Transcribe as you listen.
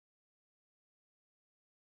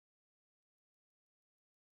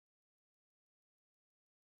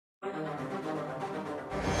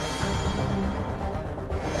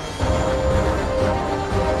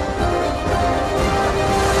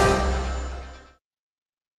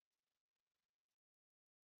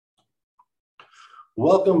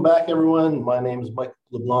Welcome back, everyone. My name is Mike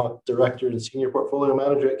LeBlanc, Director and Senior Portfolio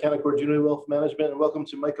Manager at Canaccord Genuity Wealth Management, and welcome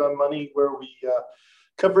to Mike on Money, where we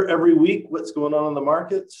cover every week what's going on in the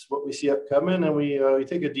markets, what we see upcoming, and we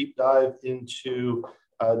take a deep dive into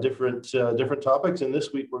different topics. And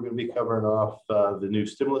this week, we're going to be covering off the new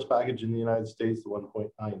stimulus package in the United States, the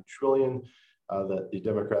 $1.9 trillion that the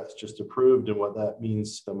Democrats just approved, and what that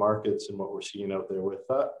means to the markets and what we're seeing out there with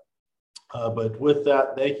that. But with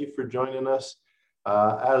that, thank you for joining us.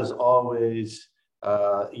 As always,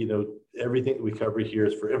 everything that we cover here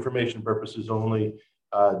is for information purposes only.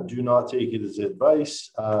 Do not take it as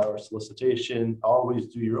advice or solicitation. Always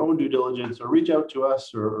do your own due diligence, or reach out to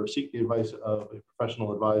us or seek the advice of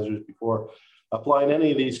professional advisors before applying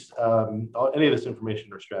any of this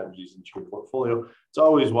information or strategies into your portfolio. It's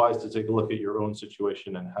always wise to take a look at your own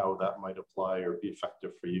situation and how that might apply or be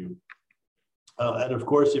effective for you. And of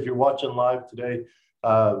course, if you're watching live today,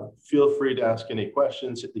 feel free to ask any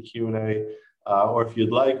questions, hit the Q&A, or if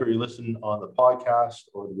you'd like, or you listen on the podcast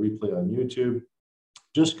or the replay on YouTube,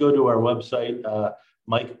 just go to our website,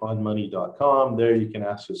 mikeonmoney.com. There you can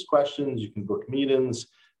ask us questions, you can book meetings,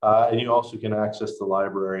 and you also can access the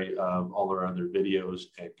library of all our other videos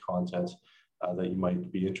and content that you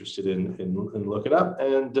might be interested in looking up.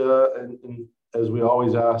 And as we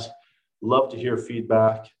always ask, love to hear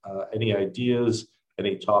feedback, any ideas,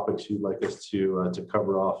 any topics you'd like us to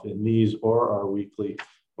cover off in these or our weekly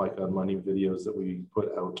Mike on Money videos that we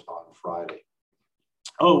put out on Friday.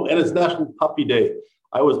 Oh, and it's National Puppy Day.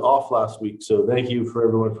 I was off last week, so thank you for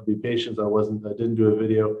everyone for being patient. I didn't do a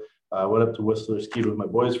video. I went up to Whistler, skied with my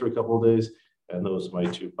boys for a couple of days, and those are my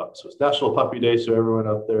two pups. So it's National Puppy Day, so everyone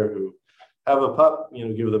out there who have a pup,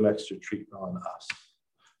 give them extra treat on us.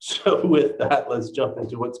 So with that, let's jump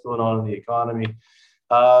into what's going on in the economy.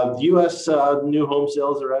 U.S. new home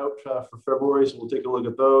sales are out for February, so we'll take a look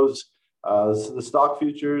at those. So the stock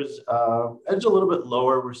futures edge a little bit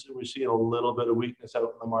lower. We're seeing a little bit of weakness out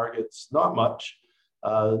in the markets, not much,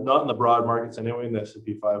 not in the broad markets anyway, in the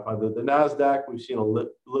S&P 500. The NASDAQ, we've seen a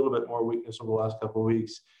little bit more weakness over the last couple of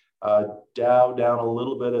weeks. Dow down a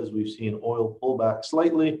little bit as we've seen oil pull back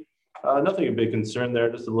slightly. Nothing of big concern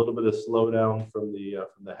there, just a little bit of slowdown from the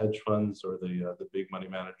hedge funds or the big money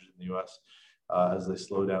managers in the U.S. As they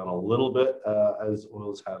slow down a little bit, as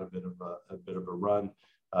oil's had a bit of a run.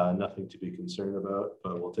 Nothing to be concerned about,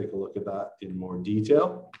 but we'll take a look at that in more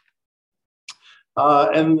detail.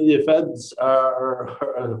 And the Feds are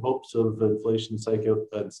in hopes of inflation cycle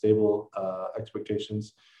and stable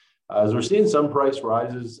expectations. As we're seeing some price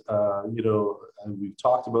rises, and we've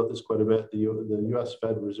talked about this quite a bit, the U.S.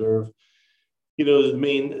 Fed Reserve,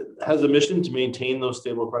 has a mission to maintain those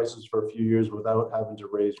stable prices for a few years without having to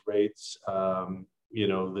raise rates.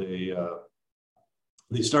 They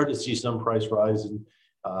start to see some price rise in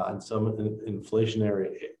some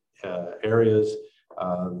inflationary areas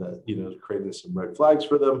that creating some red flags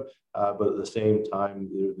for them. But at the same time,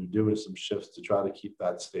 they're doing some shifts to try to keep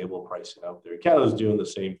that stable pricing out there. Canada's doing the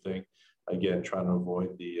same thing, again, trying to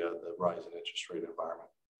avoid the rise in interest rate environment.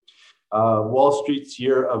 Wall Street's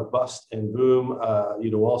year of bust and boom.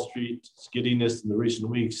 Wall Street's giddiness in the recent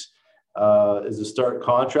weeks is a stark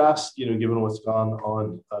contrast, given what's gone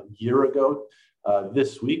on a year ago.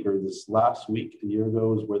 This week, or this last week, a year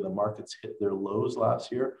ago, is where the markets hit their lows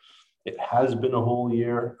last year. It has been a whole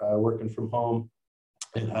year working from home.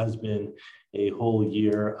 It has been a whole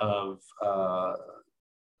year of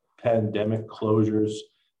pandemic closures.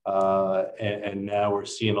 And now we're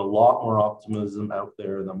seeing a lot more optimism out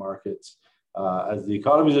there in the markets. As the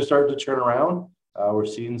economies are starting to turn around, we're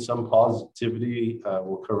seeing some positivity.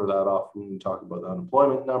 We'll cover that off when we talk about the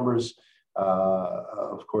unemployment numbers.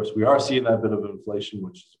 Of course, we are seeing that bit of inflation,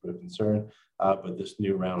 which is a bit of concern, but this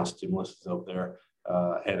new round of stimulus is out there,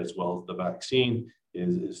 and as well as the vaccine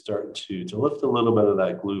is starting to lift a little bit of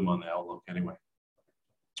that gloom on the outlook anyway.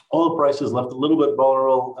 Oil prices left a little bit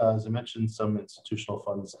vulnerable. As I mentioned, some institutional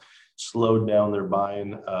funds slowed down their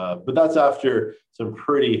buying, but that's after some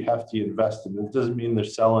pretty hefty investment. It doesn't mean they're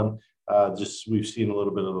selling, just we've seen a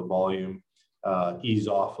little bit of a volume ease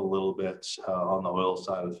off a little bit on the oil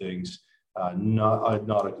side of things.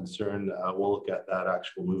 Not a concern. We'll look at that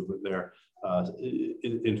actual movement there.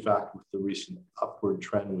 In fact, with the recent upward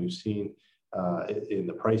trend we've seen in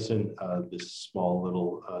the pricing, this small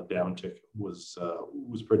little downtick was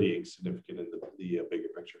pretty insignificant in the bigger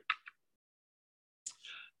picture.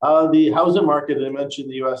 The housing market, I mentioned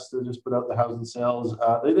the U.S. they just put out the housing sales.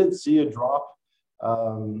 They did see a drop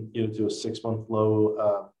to a 6-month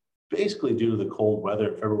low, basically due to the cold weather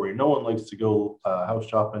in February. No one likes to go house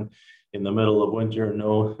shopping in the middle of winter.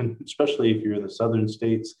 No, especially if you're in the southern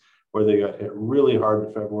states where they got hit really hard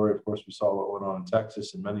in February. Of course, we saw what went on in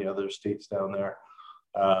Texas and many other states down there.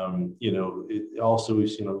 Also we've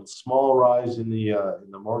seen a small rise in the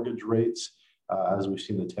mortgage rates as we've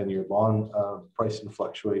seen the 10-year bond pricing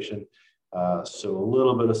fluctuation. So a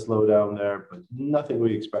little bit of slowdown there, but nothing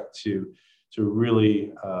we expect to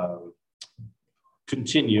really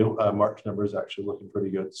continue. March numbers actually looking pretty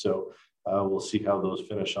good. So we'll see how those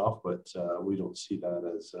finish off, but we don't see that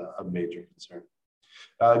as a major concern.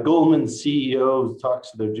 Goldman CEO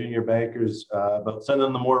talks to their junior bankers about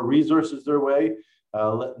sending them more resources their way,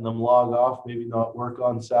 letting them log off, maybe not work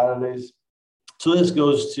on Saturdays. So this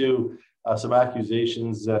goes to some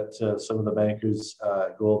accusations that some of the bankers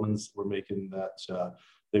at Goldman's were making, that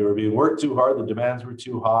they were being worked too hard, the demands were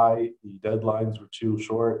too high, the deadlines were too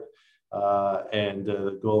short. And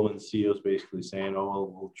the Goldman CEO is basically saying, oh, well,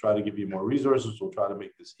 we'll try to give you more resources. We'll try to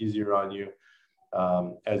make this easier on you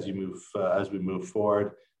as we move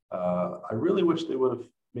forward. I really wish they would have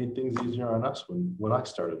made things easier on us when I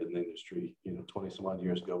started in the industry, 20 some odd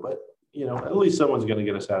years ago. But, at least someone's going to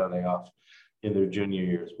get a Saturday off in their junior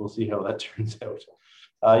years. We'll see how that turns out.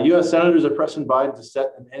 U.S. senators are pressing Biden to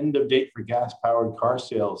set an end of date for gas-powered car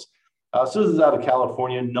sales. So this is out of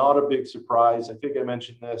California, not a big surprise. I think I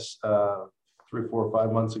mentioned this 3, 4,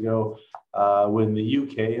 5 months ago when the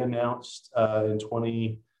UK announced in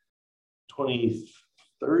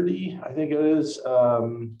 2030, I think it is.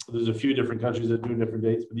 There's a few different countries that do different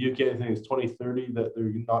dates, but the UK, I think it's 2030 that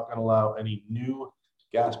they're not going to allow any new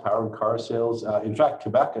gas-powered car sales. In fact,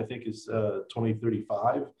 Quebec, I think, is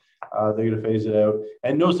 2035. They're going to phase it out.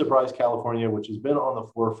 And no surprise, California, which has been on the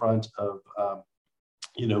forefront of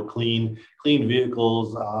clean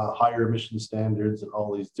vehicles, higher emission standards, and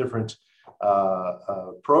all these different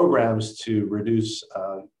programs to reduce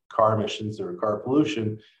car emissions or car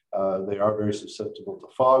pollution. They are very susceptible to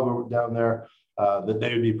fog down there. That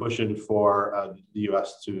they would be pushing for the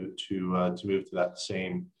U.S. to move to that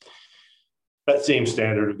same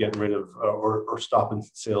standard of getting rid of or stopping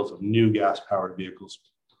sales of new gas-powered vehicles.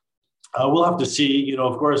 We'll have to see.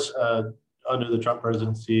 Of course, under the Trump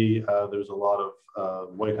presidency, there's a lot of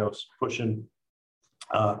White House pushing,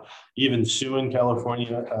 even suing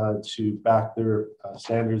California to back their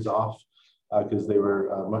standards off because they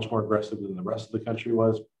were much more aggressive than the rest of the country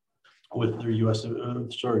was with their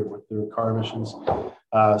with their car emissions.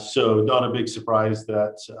 So not a big surprise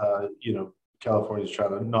that California is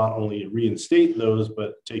trying to not only reinstate those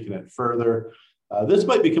but taking it further. This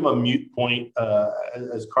might become a moot point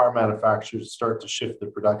as car manufacturers start to shift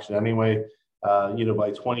their production anyway.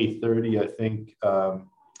 By 2030, I think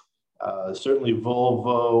certainly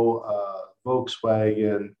Volvo,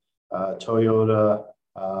 Volkswagen, Toyota,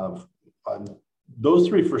 those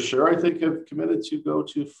three for sure, I think, have committed to go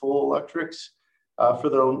to full electrics for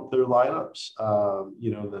their lineups.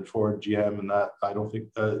 Then Ford, GM, and that I don't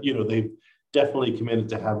think they've definitely committed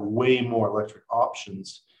to have way more electric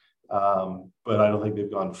options. But I don't think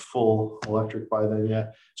they've gone full electric by then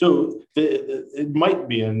yet. So it might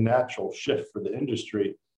be a natural shift for the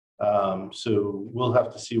industry. So we'll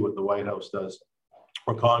have to see what the White House does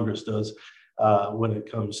or Congress does when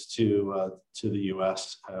it comes to the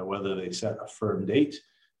U.S., whether they set a firm date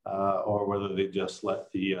or whether they just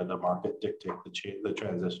let the market dictate the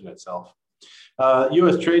transition itself.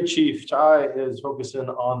 U.S. Trade Chief Tai is focusing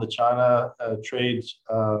on the China trade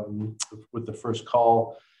with the first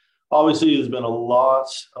call. Obviously, there's been a lot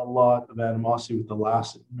of animosity with the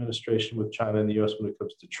last administration with China and the U.S. when it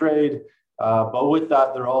comes to trade. But with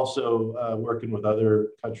that, they're also working with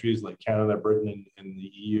other countries like Canada, Britain, and the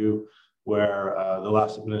EU, where the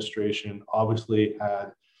last administration obviously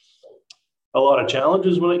had a lot of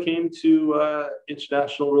challenges when it came to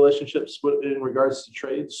international relationships in regards to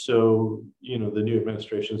trade. So, the new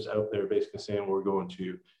administration is out there basically saying we're going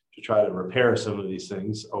to try to repair some of these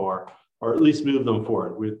things or at least move them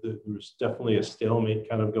forward. There was definitely a stalemate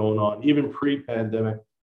kind of going on, even pre-pandemic.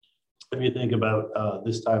 If you think about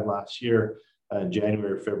this time last year,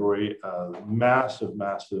 January, February, massive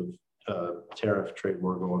tariff trade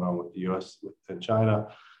war going on with the U.S. and China,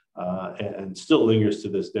 and still lingers to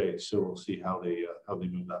this day. So we'll see how they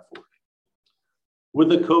move that forward. With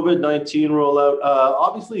the COVID-19 rollout,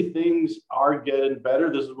 obviously things are getting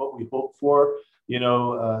better. This is what we hoped for.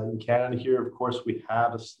 In Canada here, of course, we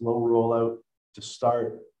had a slow rollout to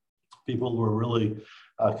start. People were really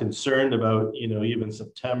concerned about, even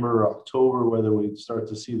September, October, whether we'd start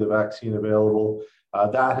to see the vaccine available.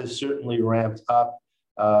 That has certainly ramped up.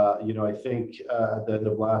 I think at the end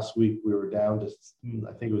of last week, we were down to,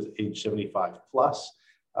 I think it was age 75 plus,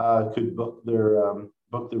 could book their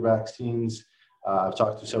vaccines. I've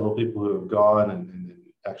talked to several people who have gone and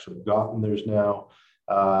actually gotten theirs now.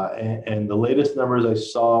 And the latest numbers I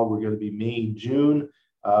saw were going to be May, June.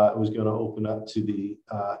 It was going to open up to the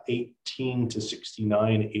 18 to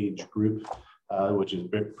 69 age group, which is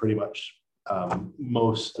pretty much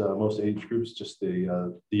most age groups, just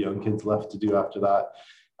the young kids left to do after that.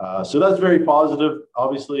 So that's very positive.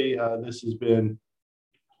 Obviously, this has been,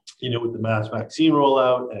 with the mass vaccine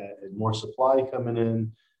rollout and more supply coming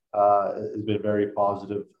in, has been very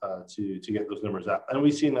positive to get those numbers up. And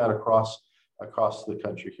we've seen that across the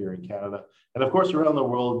country here in Canada. And of course, around the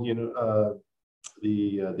world,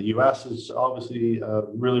 the US has obviously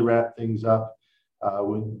really ramped things up.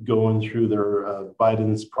 Going through their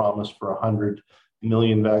Biden's promise for 100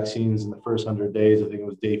 million vaccines in the first 100 days. I think it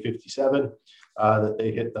was day 57 that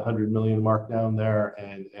they hit the 100 million mark down there,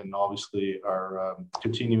 and obviously are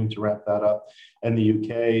continuing to ramp that up. And the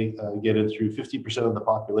UK getting through 50% of the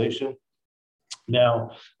population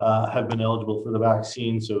now have been eligible for the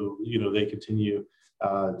vaccine. So, they continue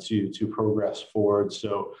to progress forward.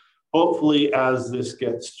 So hopefully as this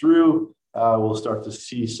gets through, we'll start to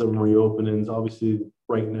see some reopenings. Obviously,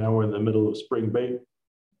 right now we're in the middle of spring break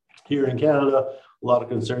here in Canada. A lot of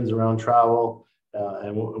concerns around travel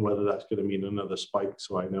and whether that's going to mean another spike.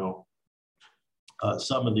 So I know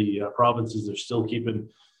some of the provinces are still keeping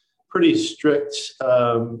pretty strict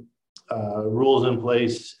rules in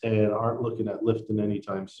place and aren't looking at lifting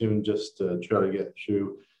anytime soon, just to try to get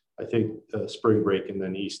through, I think, spring break and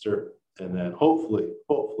then Easter. And then hopefully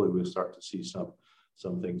we'll start to see some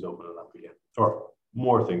things opening up again, or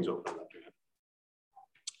more things opening up again.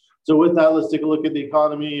 So with that, let's take a look at the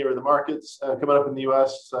economy or the markets coming up in the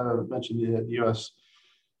U.S. I mentioned the U.S.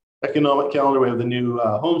 economic calendar. We have the new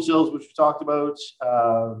home sales, which we talked about.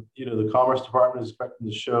 The Commerce Department is expecting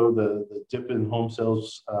to show the dip in home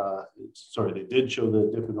sales. They did show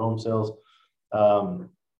the dip in home sales.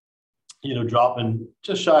 Dropping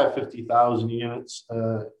just shy of 50,000 units.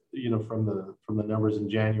 From the numbers in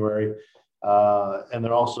January. And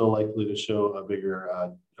they're also likely to show a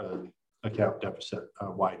bigger account deficit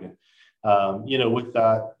widening. With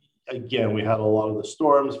that, again, we had a lot of the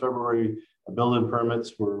storms. February building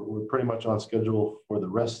permits were pretty much on schedule for the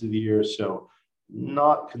rest of the year. So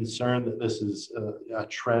not concerned that this is a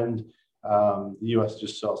trend. The U.S.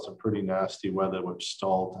 just saw some pretty nasty weather, which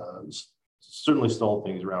certainly stalled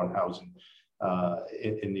things around housing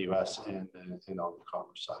in the U.S. and on the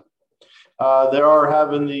commerce side. They are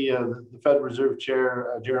having the Fed Reserve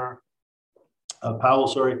Chair, Jerome Powell,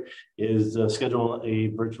 is scheduling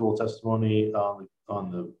a virtual testimony on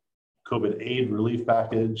the COVID aid relief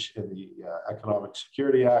package and the Economic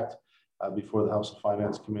Security Act before the House of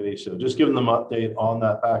Finance Committee. So just giving them an update on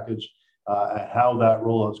that package and how that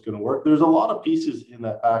rollout is going to work. There's a lot of pieces in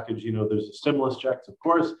that package. There's the stimulus checks, of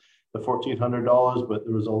course, the $1,400, but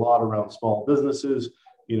there was a lot around small businesses,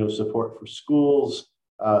 support for schools,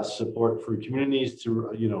 support for communities to,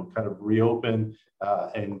 kind of reopen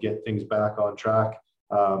and get things back on track.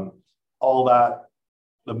 All that,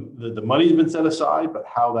 the money's been set aside, but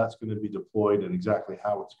how that's going to be deployed and exactly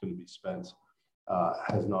how it's going to be spent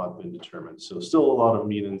has not been determined. So still a lot of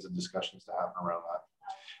meetings and discussions to happen around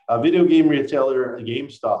that. Video game retailer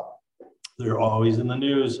GameStop, they're always in the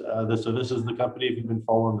news. So this is the company, if you've been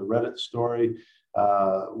following the Reddit story,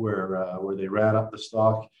 where they ran up the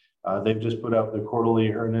stock. They've just put out their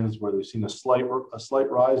quarterly earnings where they've seen a slight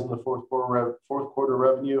rise in the fourth quarter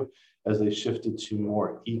revenue as they shifted to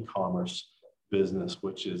more e-commerce business,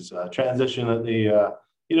 which is a transition that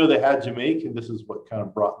they had to make, and this is what kind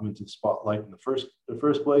of brought them into the spotlight in the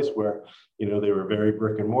first place, where they were very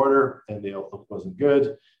brick and mortar and the outlook wasn't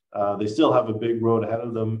good. They still have a big road ahead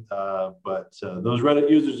of them, but those Reddit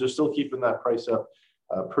users are still keeping that price up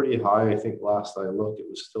pretty high. I think last I looked, it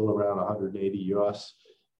was still around 180 US,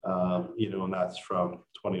 and that's from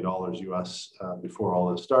 $20 US before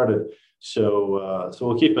all this started. So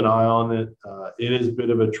we'll keep an eye on it. It is a bit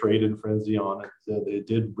of a trade-in frenzy on it. It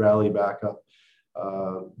did rally back up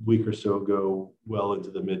a week or so ago, well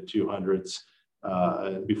into the mid 200s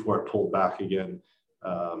before it pulled back again.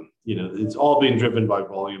 It's all being driven by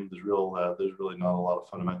volume. There's really not a lot of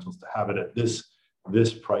fundamentals to have it at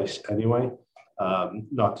this price anyway.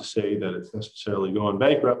 Not to say that it's necessarily going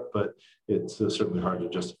bankrupt, but it's certainly hard to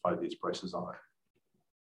justify these prices on it.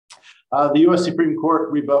 The U.S. Supreme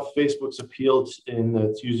Court rebuffed Facebook's appeal in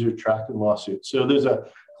its user tracking lawsuit. So there's a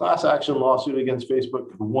class action lawsuit against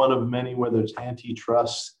Facebook, one of many, whether it's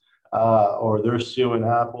antitrust or they're suing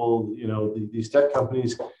Apple. These tech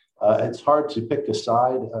companies it's hard to pick a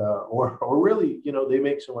side, or really, they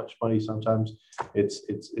make so much money sometimes.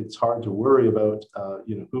 It's hard to worry about,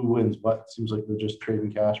 who wins what. It seems like they're just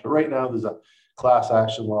trading cash. But right now, there's a class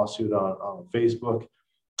action lawsuit on Facebook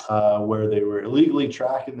where they were illegally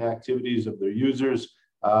tracking the activities of their users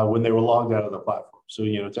when they were logged out of the platform. So,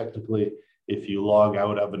 technically, if you log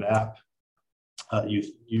out of an app,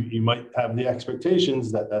 you might have the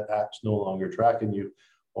expectations that that app's no longer tracking you,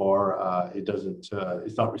 or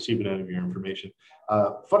it's not receiving any of your information.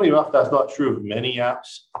 Funny enough, that's not true of many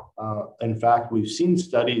apps. In fact, we've seen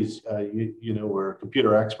studies, where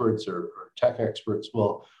computer experts or tech experts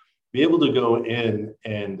will be able to go in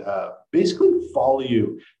and basically follow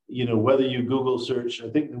you, whether you Google search. I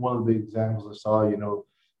think one of the examples I saw,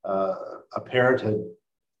 a parent had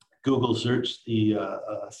Google searched the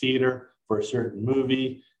theater for a certain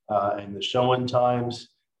movie and the showing times,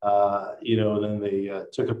 then they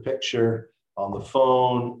took a picture on the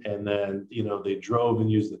phone, and then, they drove and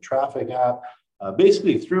used the traffic app.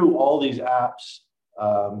 Basically, through all these apps,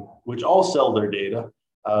 which all sell their data,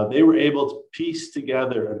 they were able to piece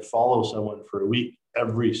together and follow someone for a week,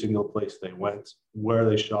 every single place they went, where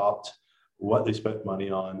they shopped, what they spent money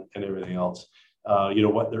on, and everything else.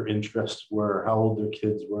 What their interests were, how old their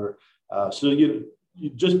kids were. So you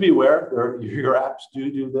just be aware, your apps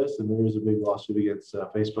do this, and there is a big lawsuit against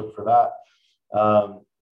Facebook for that.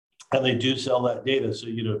 And they do sell that data. So,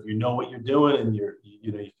 if you know what you're doing, and you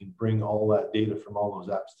can bring all that data from all those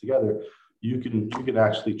apps together, you can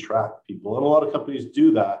actually track people. And a lot of companies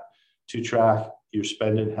do that to track your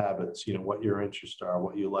spending habits, what your interests are,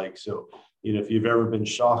 what you like. So, if you've ever been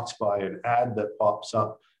shocked by an ad that pops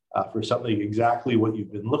up for something exactly what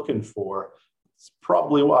you've been looking for, it's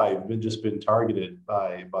probably why you've just been targeted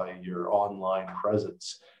by your online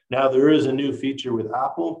presence. Now, there is a new feature with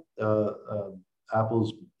Apple.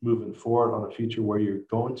 Apple's moving forward on a feature where you're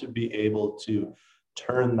going to be able to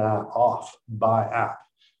turn that off by app.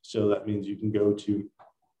 So that means you can go to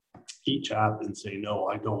each app and say, no,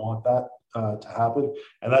 I don't want that to happen.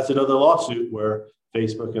 And that's another lawsuit where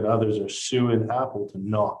Facebook and others are suing Apple to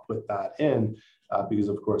not put that in, because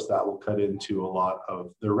of course that will cut into a lot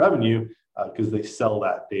of their revenue, because they sell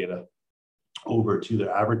that data over to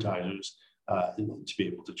their advertisers to be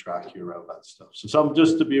able to track you around that stuff. So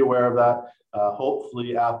just to be aware of that.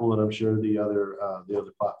 Hopefully Apple, and I'm sure the other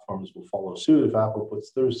platforms will follow suit. If Apple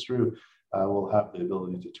puts theirs through, we'll have the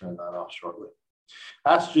ability to turn that off shortly.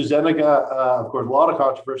 AstraZeneca, of course, a lot of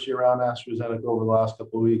controversy around AstraZeneca over the last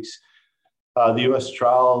couple of weeks. The U.S.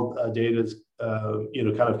 trial data,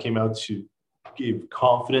 kind of came out to give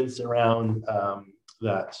confidence around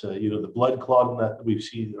that, the blood clotting that we've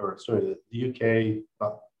seen, the UK,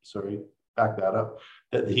 back that up,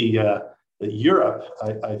 that Europe,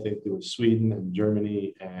 I think it was Sweden and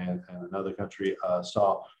Germany and another country,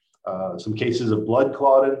 saw some cases of blood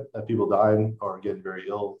clotting, that people dying or getting very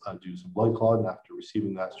ill due to some blood clotting after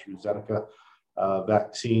receiving the AstraZeneca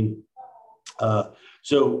vaccine.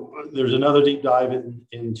 So there's another deep dive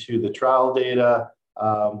into the trial data.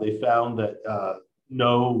 They found that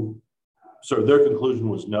their conclusion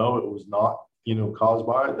was no, it was not, caused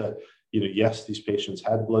by it. That, yes, these patients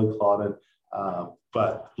had blood clotting,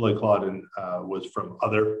 but blood clotting was from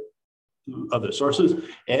other sources.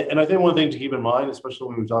 And I think one thing to keep in mind, especially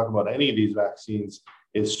when we talk about any of these vaccines,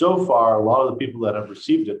 is so far a lot of the people that have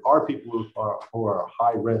received it are people who are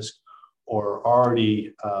high risk or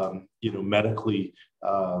already, medically,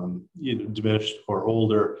 diminished or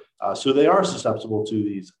older. So they are susceptible to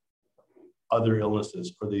these other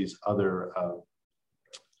illnesses or these other,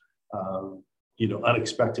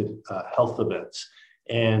 unexpected health events.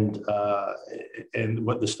 And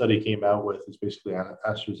what the study came out with is basically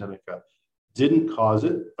AstraZeneca didn't cause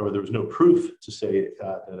it, or there was no proof to say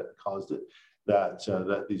that it caused it,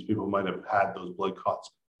 that these people might have had those blood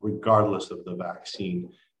clots regardless of the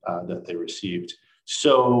vaccine that they received.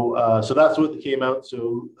 So that's what came out.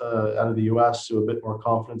 So out of the US, so a bit more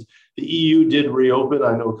confidence. The EU did reopen.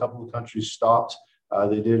 I know a couple of countries stopped.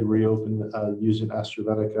 They did reopen using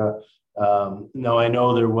AstraZeneca. Now, I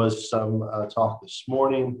know there was some talk this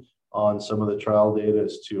morning on some of the trial data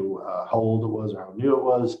as to how old it was or how new it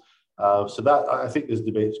was. So that, I think this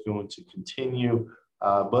debate is going to continue.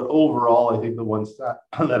 But overall, I think the ones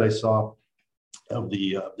that I saw of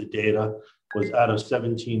the data was out of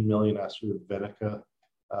 17 million AstraZeneca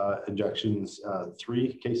injections,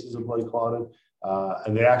 3 cases of blood clotting.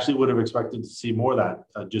 And they actually would have expected to see more of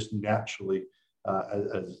that just naturally,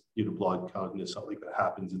 as blood clotting is something that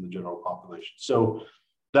happens in the general population. So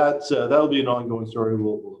that'll be an ongoing story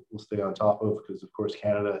we'll stay on top of, because of course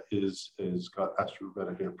Canada is got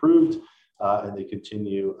AstraZeneca approved. and they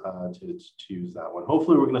continue to use that one.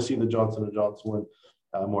 Hopefully, we're going to see the Johnson & Johnson one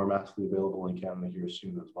more massively available in Canada here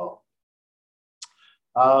soon as well.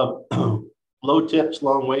 Low tips,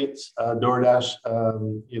 long waits. DoorDash,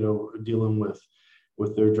 dealing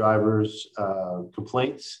with their drivers'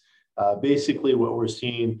 complaints. Basically, what we're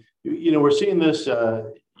seeing, we're seeing this,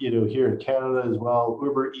 here in Canada as well.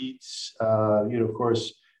 Uber Eats, of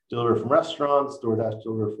course, deliver from restaurants. DoorDash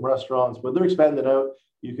deliver from restaurants, but they're expanding out.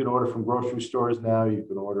 You can order from grocery stores now. You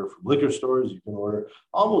can order from liquor stores. You can order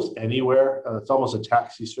almost anywhere. It's almost a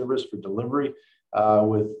taxi service for delivery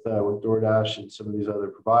with DoorDash and some of these other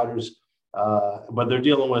providers. But they're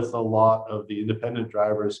dealing with a lot of the independent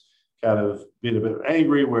drivers kind of being a bit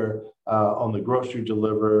angry where on the grocery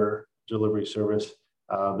delivery service,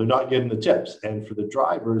 they're not getting the tips. And for the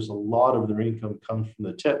drivers, a lot of their income comes from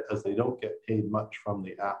the tip as they don't get paid much from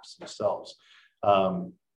the apps themselves.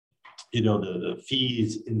 The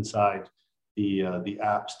fees inside the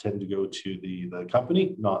apps tend to go to the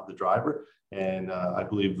company, not the driver. And I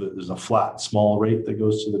believe that there's a flat, small rate that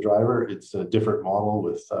goes to the driver. It's a different model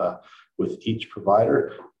with each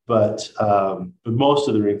provider, but most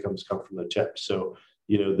of their incomes come from the tips. So,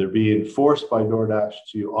 they're being forced by DoorDash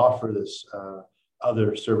to offer this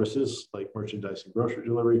other services like merchandise and grocery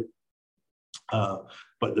delivery,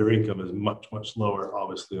 but their income is much, much lower,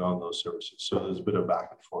 obviously, on those services. So there's a bit of back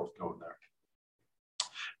and forth going there.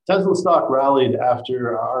 Tesla stock rallied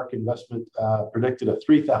after ARK Investment predicted a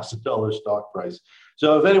 $3,000 stock price.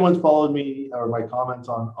 So if anyone's followed me or my comments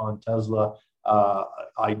on Tesla,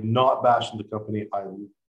 I'm not bashing the company.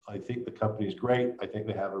 I think the company is great. I think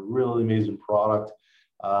they have a really amazing product.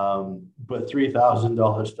 But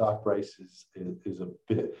 $3,000 stock price is a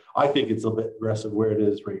bit, I think it's a bit aggressive where it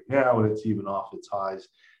is right now, and it's even off its highs.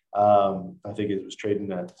 I think it was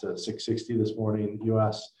trading at 660 this morning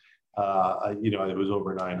US. It was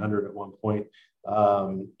over 900 at one point.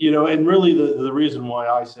 And really the reason why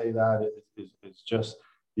I say that is just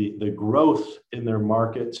the growth in their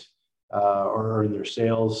market or in their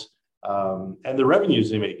sales and the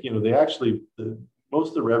revenues they make. They actually, most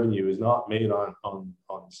of the revenue is not made on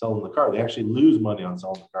selling the car. They actually lose money on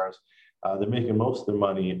selling the cars. They're making most of their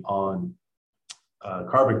money on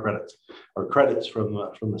carbon credits or credits from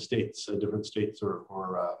the states, different states or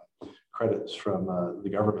credits from the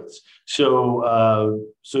governments. So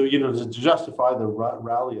to justify the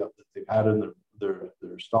rally up that they've had in their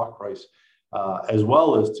stock price, as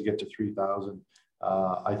well as to get to 3,000,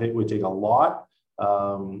 I think would take a lot,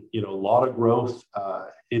 a lot of growth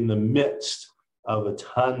in the midst of a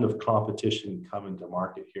ton of competition coming to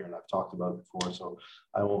market here. And I've talked about it before, so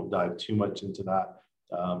I won't dive too much into that.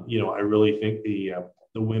 I really think the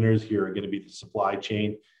winners here are going to be the supply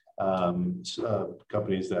chain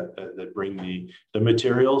companies that bring the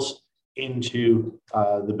materials into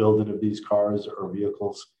the building of these cars or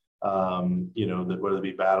vehicles, that whether it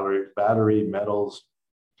be battery, metals,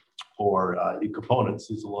 or components.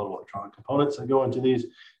 There's a lot of electronic components that go into these.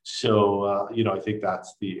 So, I think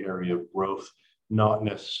that's the area of growth, not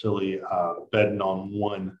necessarily betting on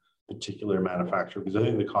one particular manufacturer, because I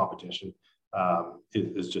think the competition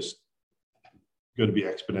is just going to be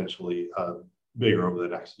exponentially bigger over the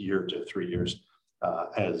next year to 3 years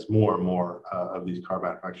as more and more of these car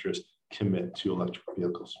manufacturers commit to electric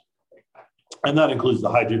vehicles. And that includes the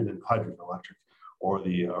hydrogen electric or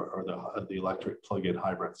the electric plug-in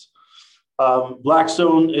hybrids.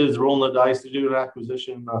 Blackstone is rolling the dice to do an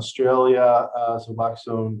acquisition in Australia. So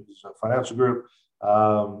Blackstone is a financial group,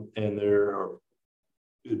 and they're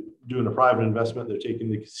doing a private investment. They're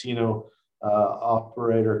taking the casino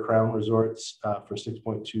operator Crown Resorts for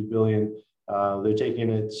 $6.2 billion. They're taking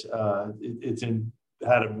it.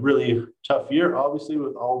 Had a really tough year, obviously,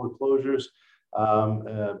 with all the closures.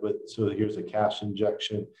 But so here's a cash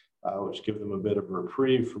injection, which gives them a bit of a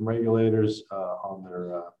reprieve from regulators on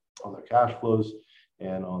their cash flows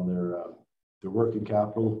and on their working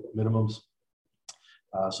capital minimums.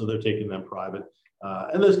 So they're taking them private.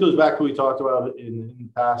 And this goes back to what we talked about in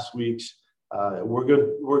past weeks.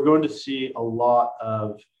 We're going to see a lot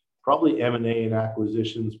of probably M&A and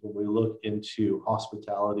acquisitions when we look into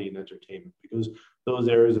hospitality and entertainment, because those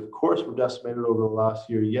areas, of course, were decimated over the last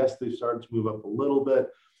year. Yes, they've started to move up a little bit,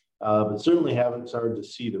 but certainly haven't started to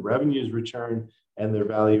see the revenues return, and their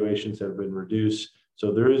valuations have been reduced.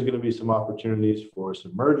 So there is going to be some opportunities for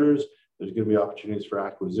some mergers. There's going to be opportunities for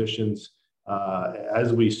acquisitions.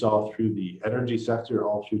 As we saw through the energy sector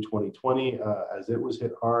all through 2020, as it was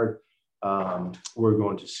hit hard, we're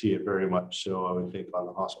going to see it very much so, I would think, on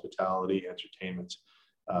the hospitality, entertainment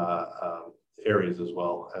areas, as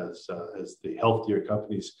well as the healthier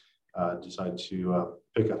companies decide to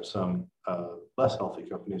pick up some less healthy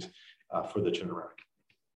companies for the turnaround.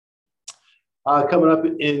 Coming up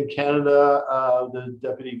in Canada, the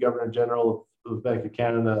Deputy Governor General of the Bank of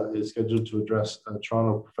Canada is scheduled to address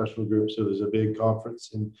Toronto professional group. So there's a big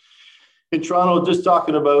conference in Toronto, just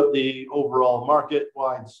talking about the overall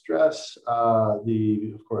market-wide stress, of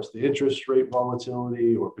course, the interest rate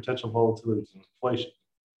volatility or potential volatility in inflation,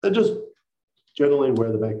 and just generally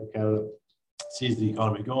where the Bank of Canada sees the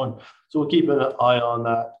economy going. So we'll keep an eye on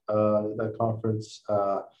that conference.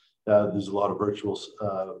 There's a lot of virtual,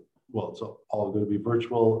 it's all going to be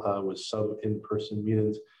virtual with some in-person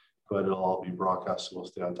meetings, but it'll all be broadcast, so we'll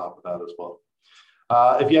stay on top of that as well.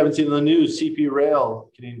 If you haven't seen the news, CP Rail,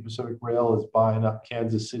 Canadian Pacific Rail, is buying up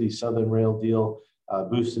Kansas City Southern Rail deal,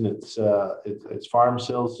 boosting its farm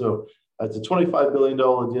sales. So it's a $25 billion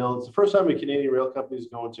deal. It's the first time a Canadian rail company is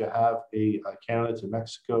going to have a Canada to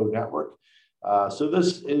Mexico network. So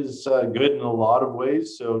this is good in a lot of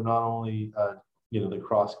ways. So not only the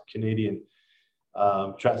cross-Canadian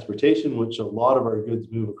transportation, which a lot of our goods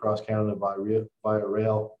move across Canada via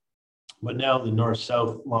rail, but now the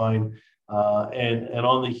north-south line. And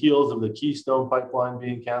on the heels of the Keystone pipeline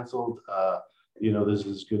being canceled, this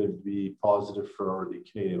is going to be positive for the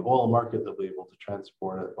Canadian oil market. They'll be able to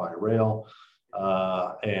transport it by rail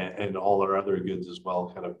and all our other goods as well,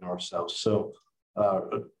 kind of north-south. So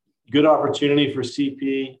good opportunity for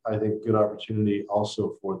CP. I think good opportunity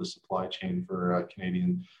also for the supply chain for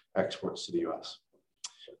Canadian exports to the U.S.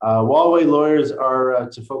 Huawei lawyers are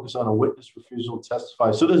to focus on a witness refusal to testify.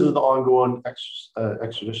 So this is the ongoing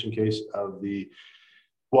extradition case of the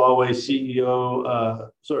Huawei CFO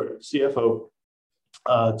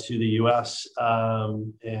to the U.S.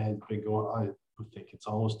 And it's been going, I think it's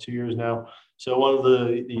almost 2 years now. So one of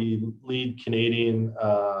the lead Canadian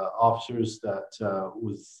officers that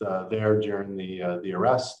was there during the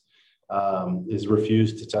arrest is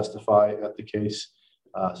refused to testify at the case.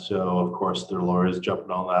 So, of course, their lawyers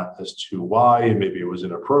jumping on that as to why, and maybe it was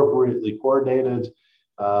inappropriately coordinated.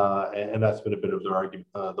 And that's been a bit of their argument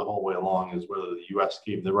the whole way along, is whether the U.S.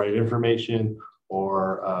 gave the right information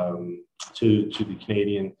or to the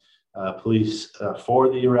Canadian police for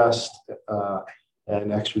the arrest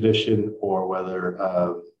and extradition, or whether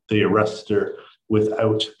they arrested her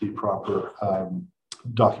without the proper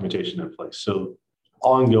documentation in place. So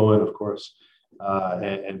ongoing, of course.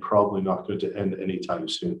 And probably not going to end anytime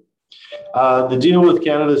soon. The deal with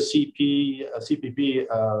Canada's CPP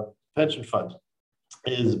pension fund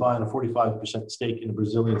is buying a 45% stake in a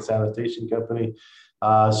Brazilian sanitation company.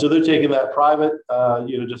 So they're taking that private,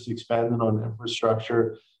 just expanding on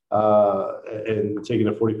infrastructure and taking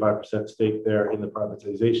a 45% stake there in the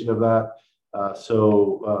privatization of that.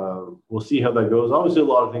 So we'll see how that goes. Obviously, a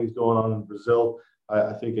lot of things going on in Brazil.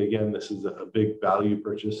 I think, again, this is a big value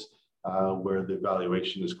purchase. Where the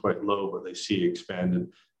valuation is quite low, but they see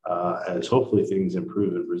expanded as hopefully things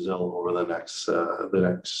improve in Brazil over the next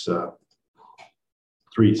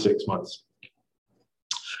 3 to 6 months.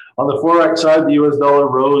 On the Forex side, the US dollar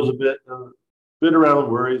rose a bit around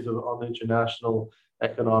worries on the international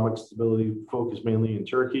economic stability, focused mainly in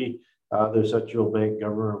Turkey. Their central bank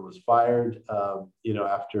governor was fired,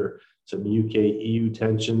 after some UK-EU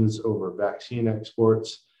tensions over vaccine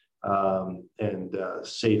exports. And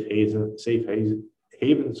safe haven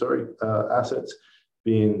assets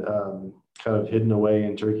being kind of hidden away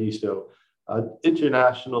in Turkey. So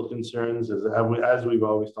international concerns, as we've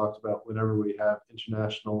always talked about, whenever we have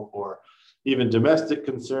international or even domestic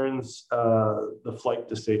concerns, the flight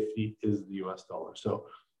to safety is the US dollar. So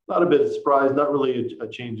not a bit of surprise, not really a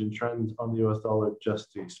change in trend on the US dollar,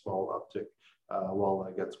 just a small uptick while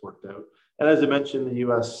that gets worked out. And as I mentioned, the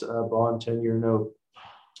US bond 10-year note,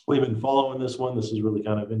 we've been following this one. This is really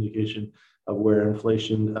kind of indication of where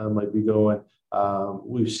inflation might be going.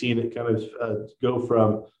 We've seen it kind of go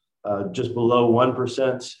from just below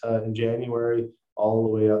 1% in January all the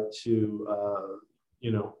way up to,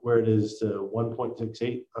 where it is to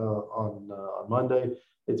 1.68 on Monday.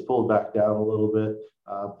 It's pulled back down a little bit.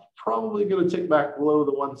 Probably going to tick back below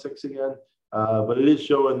the 1.6 again, but it is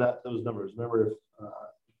showing that those numbers. Remember, if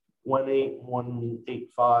 1.8,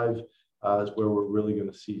 1.85 is where we're really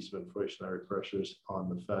going to see some inflationary pressures on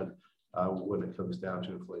the Fed when it comes down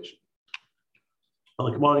to inflation. On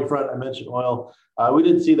the commodity front, I mentioned oil. We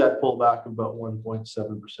did see that pull back about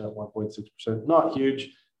 1.7%, 1.6%. Not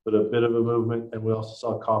huge, but a bit of a movement. And we also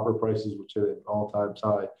saw copper prices, which hit an all-time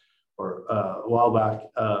high or a while back,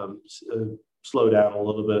 slow down a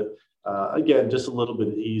little bit. Again, just a little bit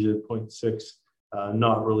of ease at 0.6.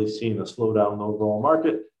 Not really seeing a slowdown in the overall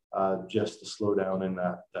market. Just a slowdown in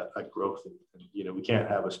that growth. And, we can't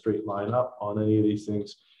have a straight line up on any of these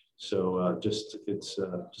things. So it's just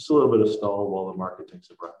a little bit of stall while the market takes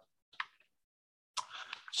a breath.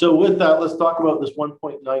 So with that, let's talk about this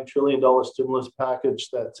 $1.9 trillion stimulus package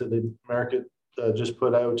that the America just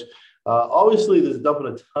put out. Obviously, there's dumping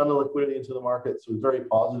a ton of liquidity into the market, so it's very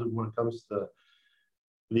positive when it comes to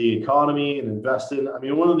the economy and investing. I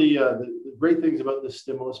mean, one of the great things about this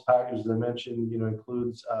stimulus package, as I mentioned,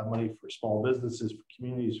 includes money for small businesses, for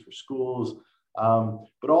communities, for schools,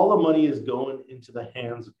 but all the money is going into the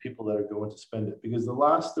hands of people that are going to spend it. Because the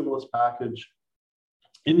last stimulus package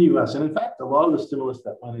in the U.S., and in fact, a lot of the stimulus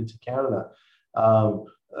that went into Canada,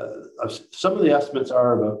 some of the estimates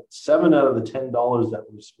are about 7 out of the $10 that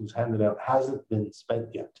was handed out hasn't been spent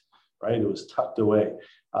yet, right? It was tucked away,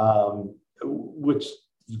 which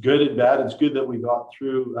is good and bad. It's good that we got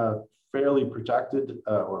through fairly protected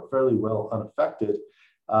or fairly well unaffected,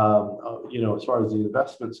 as far as the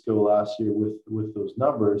investments go last year with those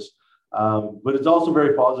numbers. But it's also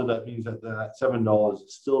very positive. That means that that $7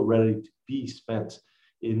 is still ready to be spent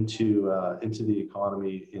into the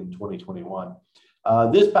economy in 2021.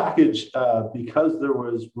 This package, because there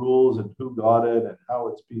was rules and who got it and how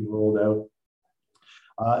it's being rolled out,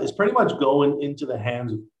 is pretty much going into the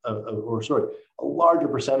hands a larger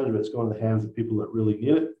percentage of it's going to the hands of people that really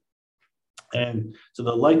need it. And so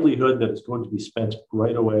the likelihood that it's going to be spent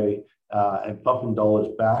right away and pumping dollars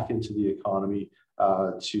back into the economy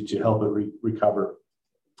to help it recover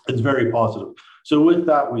is very positive. So with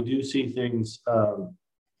that, we do see things, the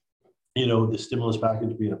stimulus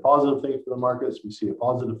package being a positive thing for the markets. We see a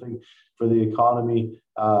positive thing for the economy.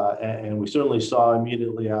 And we certainly saw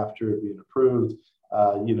immediately after it being approved,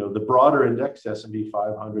 the broader index, S&P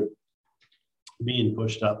 500, being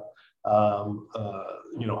pushed up,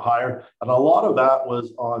 higher. And a lot of that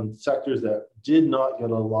was on sectors that did not get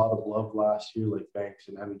a lot of love last year, like banks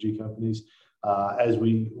and energy companies. As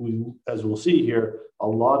we'll see here, a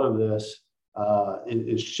lot of this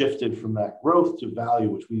is shifted from that growth to value,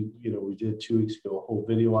 which we did 2 weeks ago, a whole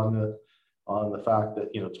video on the fact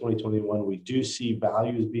that 2021 we do see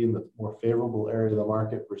values being the more favorable area of the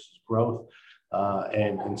market versus growth,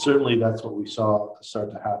 and certainly that's what we saw start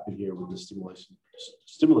to happen here with the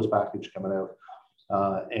stimulus package coming out,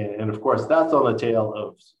 and of course that's on the tail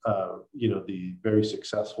of the very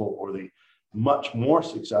successful or the much more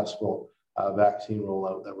successful vaccine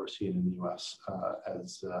rollout that we're seeing in the U.S.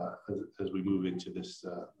 as we move into this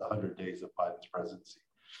the 100 days of Biden's presidency.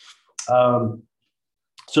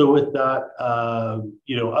 So with that,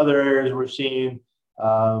 other areas we're seeing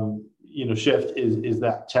shift is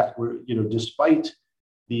that tech. Where despite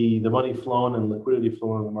the money flowing and liquidity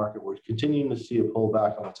flowing in the market, we're continuing to see a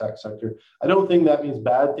pullback on the tech sector. I don't think that means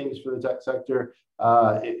bad things for the tech sector.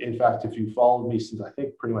 In fact, if you followed me since I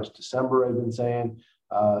think pretty much December, I've been saying,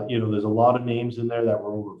 there's a lot of names in there that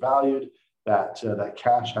were overvalued, that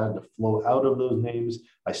cash had to flow out of those names.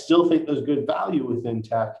 I still think there's good value within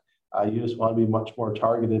tech. You just want to be much more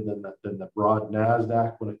targeted than the broad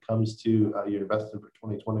NASDAQ when it comes to your investment for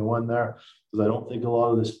 2021 there, because I don't think a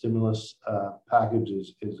lot of the stimulus package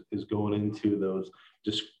is going into those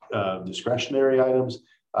discretionary items.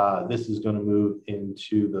 This is going to move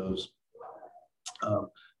into those,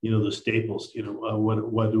 the staples.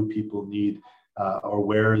 What do people need? Or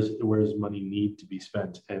where does money need to be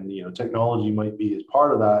spent? And technology might be as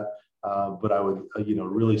part of that, but I would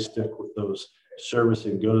really stick with those service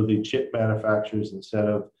and go to the chip manufacturers instead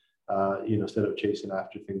of chasing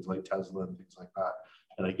after things like Tesla and things like that.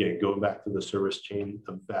 And again, going back to the service chain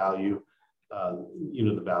of value,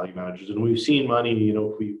 the value managers. And we've seen money.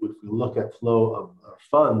 If we look at flow of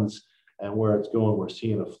funds and where it's going, we're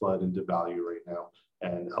seeing a flood into value right now,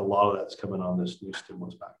 and a lot of that's coming on this new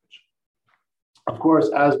stimulus package. Of course,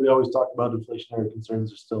 as we always talk about, inflationary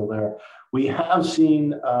concerns are still there. We have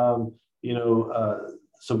seen,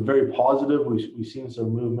 some very positive. We've seen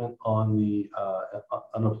some movement on the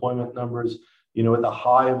unemployment numbers. At the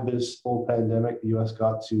high of this whole pandemic, the U.S.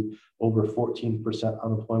 got to over 14%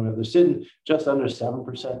 unemployment. They're sitting just under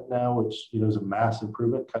 7% now, which is a massive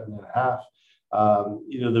improvement, cutting in half.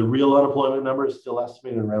 The real unemployment number is still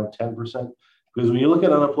estimated around 10%. Because when you look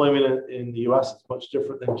at unemployment in the U.S., it's much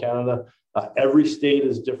different than Canada. Every state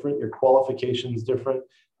is different. Your qualification is different.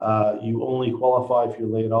 You only qualify if you're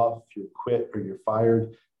laid off, if you quit, or you're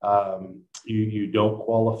fired. You don't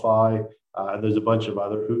qualify. There's a bunch of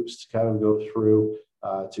other hoops to kind of go through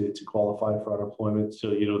to qualify for unemployment.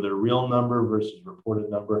 So, the real number versus reported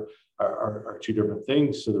number are two different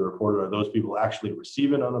things. So the reported are those people actually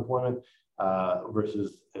receiving unemployment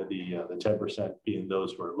versus the 10% being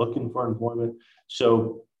those who are looking for employment.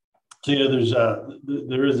 So there is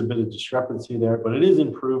a bit of discrepancy there, but it is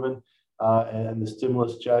improving. And the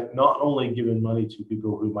stimulus check not only giving money to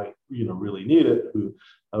people who might really need it,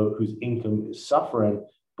 whose income is suffering,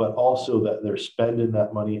 but also that they're spending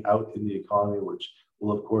that money out in the economy, which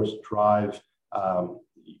will, of course, drive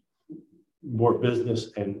more business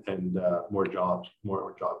and more jobs,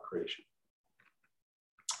 more job creation.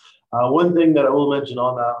 One thing that I will mention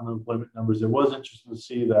on that unemployment numbers, it was interesting to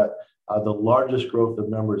see that the largest growth of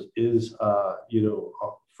numbers is,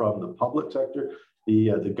 from the public sector.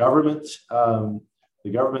 The government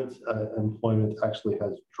employment actually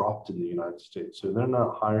has dropped in the United States, so they're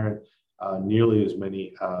not hiring nearly as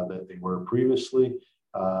many that they were previously,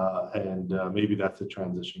 and maybe that's a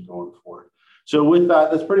transition going forward. So with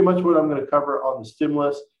that, that's pretty much what I'm going to cover on the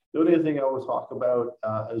stimulus. The only thing I will talk about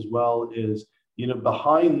as well is,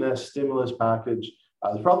 behind this stimulus package,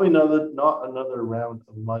 there's probably not another round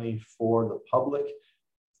of money for the public.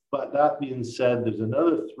 But that being said, there's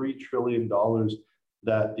another $3 trillion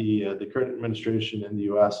that the current administration in the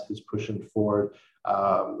US is pushing forward.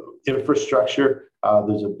 Infrastructure,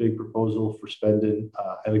 there's a big proposal for spending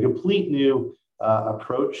and a complete new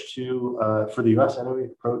approach to, for the US anyway,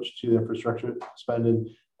 approach to infrastructure spending,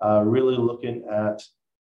 really looking at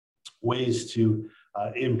ways to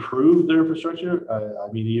improve their infrastructure.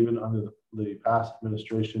 I mean, even under the past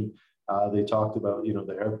administration, they talked about,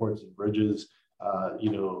 the airports and bridges,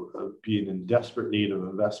 being in desperate need of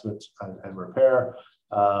investment and repair.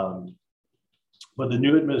 But the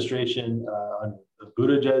new administration,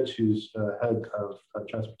 Buttigieg, who's head of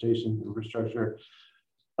transportation infrastructure,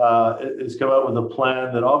 has come out with a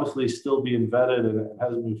plan that obviously is still being vetted and it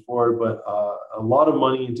hasn't moved forward, but a lot of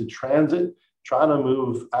money into transit, trying to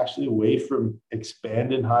move actually away from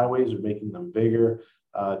expanding highways or making them bigger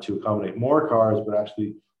to accommodate more cars, but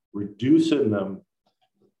actually reducing them,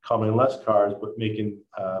 accommodating less cars, but making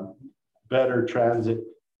better transit,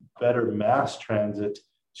 better mass transit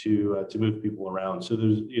to move people around. So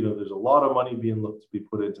there's a lot of money being looked to be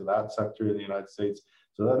put into that sector in the United States.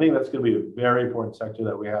 So I think that's going to be a very important sector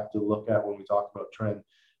that we have to look at when we talk about trend,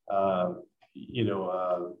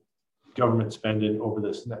 government spending over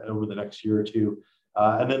the next year or two.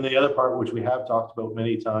 And then the other part, which we have talked about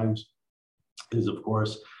many times, is of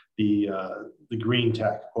course the green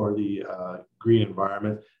tech or the green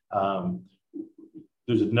environment.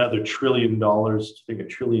 There's another $1 trillion, I think $1.2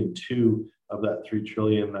 trillion of that $3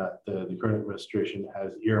 trillion that the current administration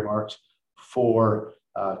has earmarked for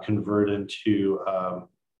converting to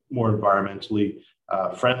more environmentally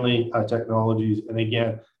friendly technologies. And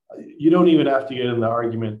again, you don't even have to get in the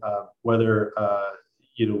argument of whether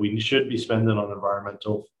we should be spending on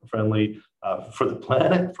environmental friendly for the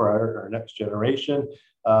planet, for our next generation.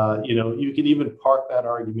 You can even park that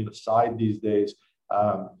argument aside these days.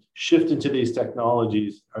 Shift into these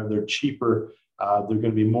technologies, they're cheaper. They're going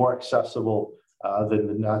to be more accessible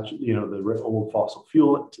than the old fossil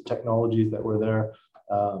fuel technologies that were there.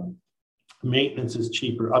 Maintenance is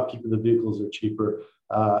cheaper. Upkeep of the vehicles are cheaper.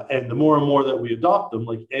 And the more and more that we adopt them,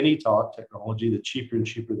 like any technology, the cheaper and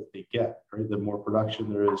cheaper that they get, right? The more production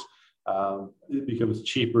there is, it becomes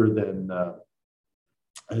cheaper than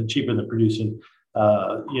producing,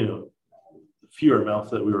 fewer amounts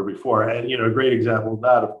that we were before. And, a great example of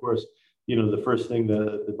that, of course, the first thing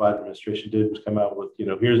the Biden administration did was come out with,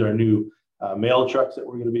 here's our new mail trucks that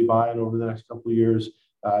we're going to be buying over the next couple of years,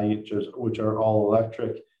 which are all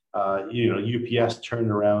electric. UPS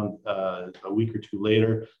turned around a week or two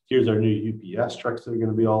later. Here's our new UPS trucks that are going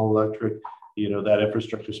to be all electric. That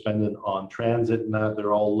infrastructure spending on transit and that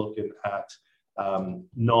they're all looking at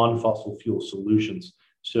non-fossil fuel solutions.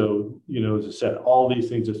 So, as I said, all these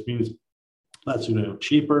things just means that's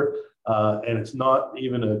cheaper, and it's not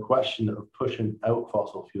even a question of pushing out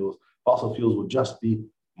fossil fuels. Fossil fuels will just be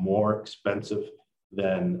more expensive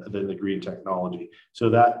than the green technology. So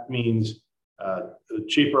that means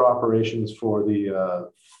cheaper operations for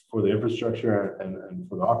the infrastructure and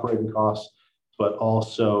for the operating costs, but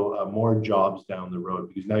also more jobs down the road,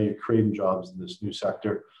 because now you're creating jobs in this new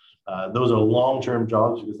sector. Those are long-term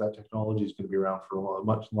jobs because that technology is going to be around for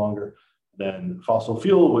much longer than fossil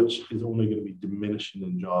fuel, which is only going to be diminishing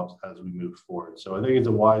in jobs as we move forward. So I think it's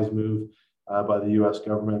a wise move by the US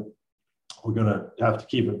government. We're going to have to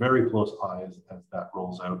keep a very close eye as that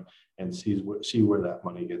rolls out and see where that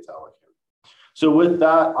money gets allocated. So with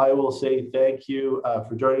that, I will say thank you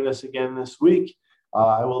for joining us again this week.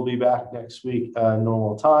 I will be back next week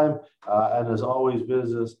normal time. And as always,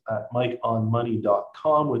 visit us at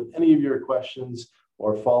mikeonmoney.com with any of your questions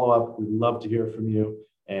or follow-up. We'd love to hear from you,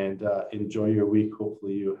 and enjoy your week.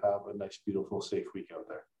 Hopefully you have a nice, beautiful, safe week out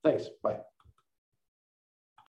there. Thanks. Bye.